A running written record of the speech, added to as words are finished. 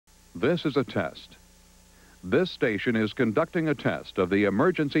This is a test. This station is conducting a test of the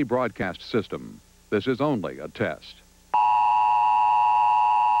emergency broadcast system. This is only a test.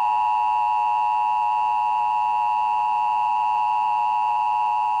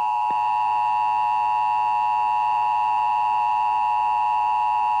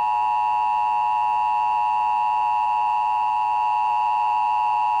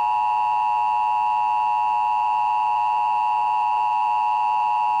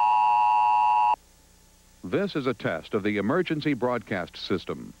 This is a test of the emergency broadcast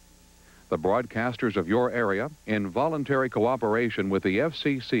system. The broadcasters of your area, in voluntary cooperation with the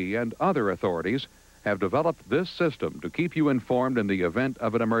FCC and other authorities, have developed this system to keep you informed in the event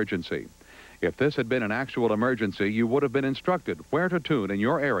of an emergency. If this had been an actual emergency, you would have been instructed where to tune in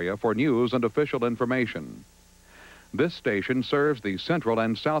your area for news and official information. This station serves the central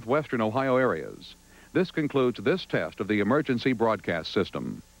and southwestern Ohio areas. This concludes this test of the emergency broadcast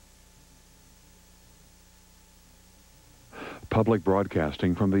system. Public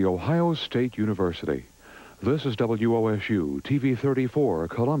broadcasting from The Ohio State University. This is WOSU TV34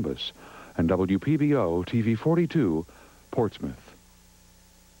 Columbus and WPBO TV42 Portsmouth.